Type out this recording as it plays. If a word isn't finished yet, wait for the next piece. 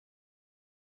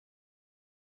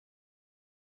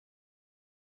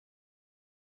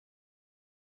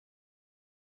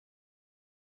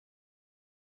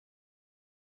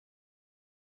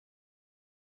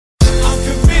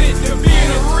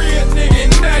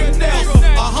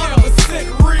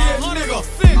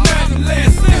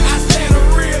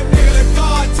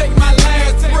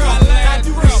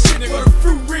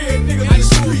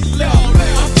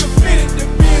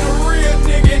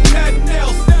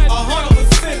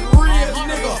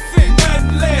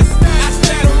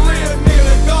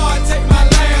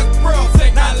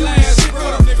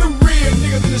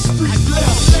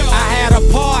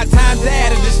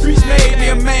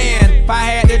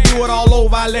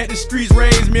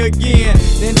again.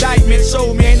 The indictment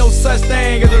showed me ain't no such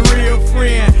thing as a real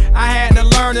friend. I had to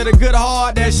learn that a good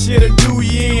heart, that shit'll do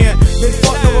you in. Been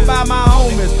fucked over by my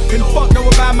homies, been fucked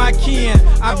over by my kin.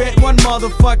 I bet one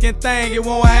motherfucking thing it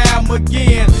won't happen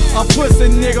again. A pussy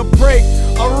nigga break,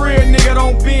 a real nigga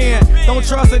don't bend. Don't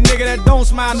trust a nigga that don't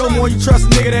smile no more, you trust a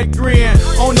nigga that grin.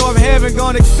 Don't know if heaven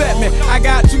gonna accept me, I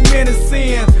got too many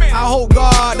sins. I hope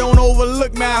God don't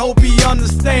overlook me, I hope he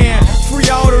understand. Free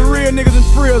all the real niggas in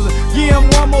prison, give him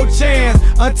one more chance.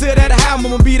 Until that happen,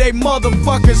 I'ma be they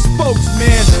motherfucking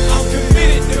spokesman. I'm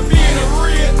committed to being a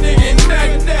real nigga and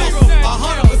nothing else.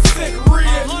 100%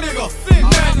 real nigga,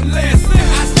 nothing less.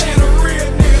 I stand a real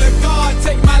nigga, the God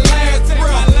take my last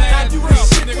breath. I do this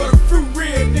shit for the few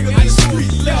real niggas in the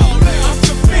street left. I'm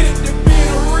committed to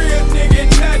being a real nigga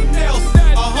and nothing else.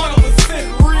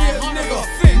 100% real nigga,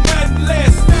 nothing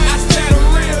less. I stand a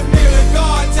real nigga, the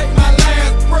God take my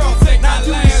last breath. I do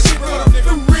this shit for the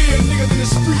few real niggas in the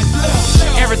street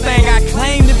left. Everything I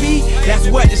claim to be, that's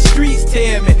what the streets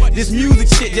tell me. This music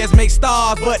shit just makes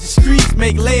stars, but the streets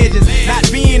make legends.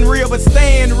 Not being real, but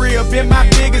staying real been my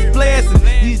biggest blessing.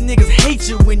 These niggas hate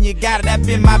you when you got it, that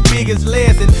been my biggest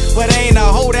lesson. But ain't a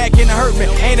hoe that can hurt me,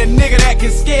 ain't a nigga that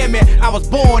can scare me. I was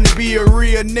born to be a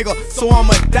real nigga, so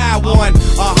I'ma die one.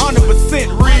 100%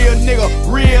 real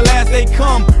nigga, real as they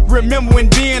come. Remember when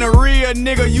being a real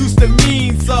nigga used to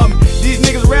mean something. These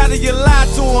niggas rather you lie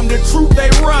to them, the truth they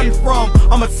run from.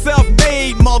 I'm a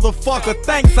self-made motherfucker,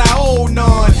 thanks I owe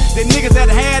none. The niggas that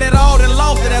had it all and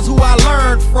lost it, that's who I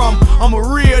learned from. I'm a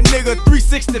real nigga,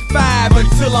 365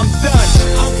 until I'm done.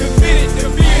 I'm committed to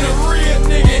being a real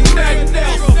nigga and nothing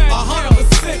else.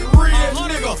 100% real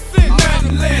nigga,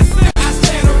 nothing less. I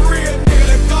stand a real nigga,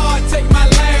 the God take my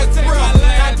last breath.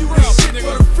 I do this shit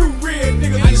for the few real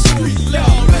niggas in the street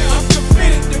left. I'm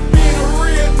committed to being a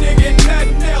real nigga and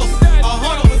nothing else.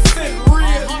 100%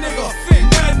 real nigga,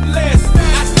 nothing less.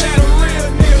 I stand a real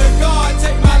nigga, the God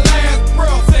take my last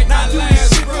breath. I do this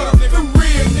shit for the few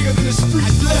real niggas in the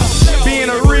street left. Being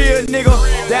a real nigga,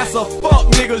 that's a fuck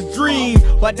nigga's dream,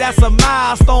 but that's a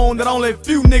milestone that only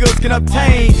few niggas can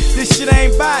obtain. This shit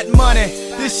ain't about money,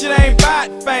 this shit ain't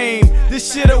about fame.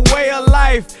 This shit a way of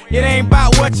life, it ain't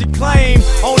about what you claim.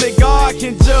 Only God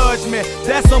can judge me,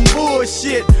 that's some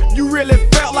bullshit. You really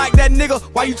felt like that nigga,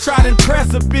 why you try to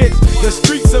impress a bitch? The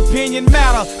streets opinion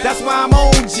matter, that's why I'm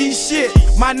on G shit.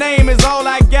 My name is all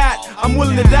I got, I'm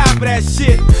willing to die for that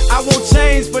shit. I won't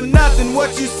change for nothing, what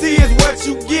you see is what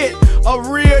you get. A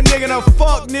real nigga and a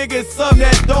fuck nigga is something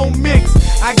that don't mix.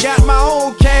 I got my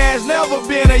own cash, never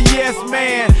been a yes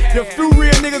man. The few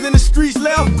real niggas in the streets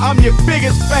left, I'm your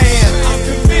biggest fan.